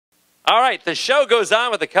All right, the show goes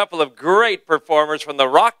on with a couple of great performers from the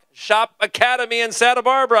Rock Shop Academy in Santa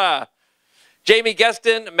Barbara. Jame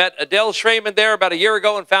Geston met Adele Shraiman there about a year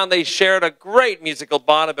ago and found they shared a great musical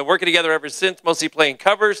bond. Have been working together ever since, mostly playing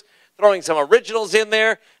covers, throwing some originals in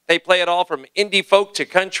there. They play it all from indie folk to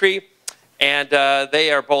country. And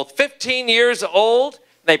they are both 15 years old.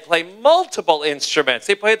 They play multiple instruments.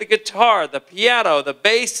 They play the guitar, the piano, the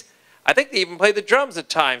bass. I think they even play the drums at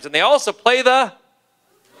times. And they also play the...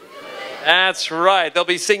 That's right. They'll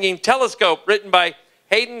be singing Telescope, written by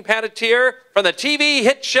Hayden Panettiere from the TV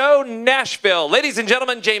hit show Nashville. Ladies and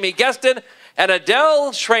gentlemen, Jame Geston and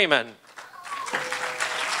Adele Shraiman.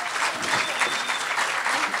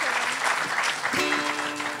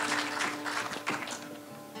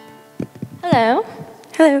 Hello.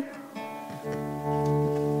 Hello.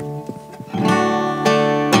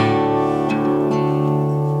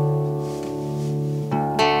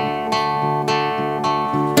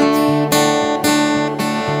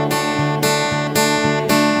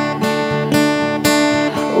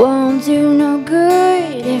 Won't do no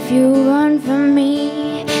good if you run from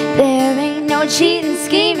me. There ain't no cheating,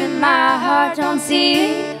 scheming, my heart don't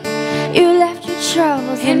see. You left your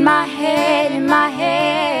troubles in my head, in my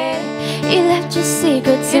head. You left your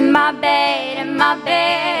secrets in my bed, in my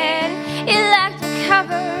bed. You left the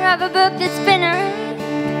cover of a book that's been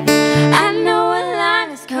read. I know what line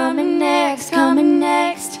is coming next, coming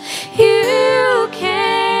next. You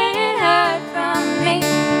can't hide from me.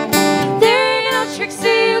 There ain't no tricks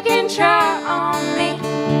that you can try on me.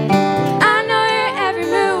 I know your every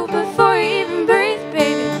move before you even breathe,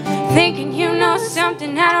 baby. Thinking you know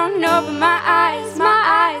something I don't know, but my eyes, my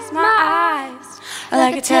eyes, my eyes are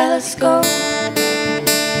like a telescope.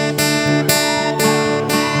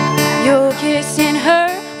 You're kissing her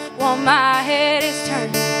while my head is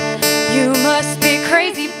turned. You must be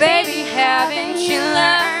crazy, baby, haven't you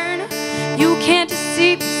learned? You can't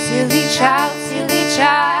deceive me, silly child, silly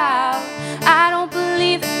child. I don't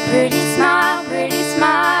believe that pretty smile, pretty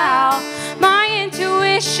smile. My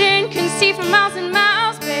intuition can see for miles and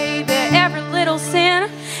miles, baby. Every little sin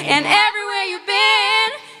and everywhere you've been.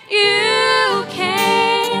 You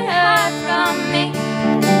can't hide from me.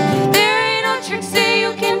 There ain't no tricks that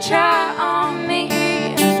you can try on me.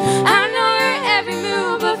 I know your every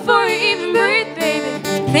move before you even breathe, baby.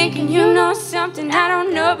 Thinking you know something I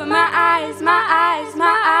don't know, but my eyes, my eyes,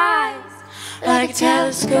 my eyes are like a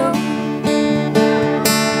telescope.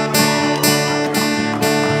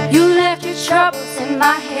 You left your troubles in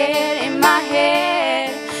my head, in my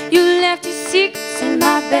head. You left your secrets in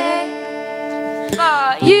my bed.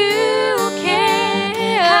 You can't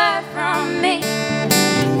hide from me.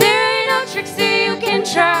 There ain't no tricks that you can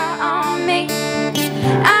try on me.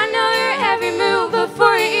 I know your every move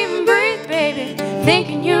before you even breathe, baby.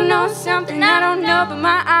 Thinking you know something I don't know, but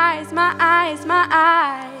my eyes, my eyes, my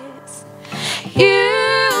eyes.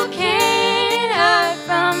 You can't hide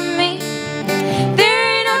from me.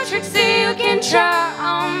 There ain't no tricks that you can try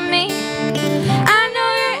on me. I know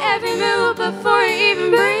your every move before you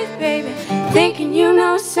even breathe, baby. Thinking you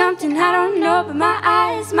know something I don't know, but my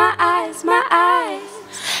eyes, my eyes, my eyes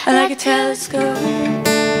are like a telescope.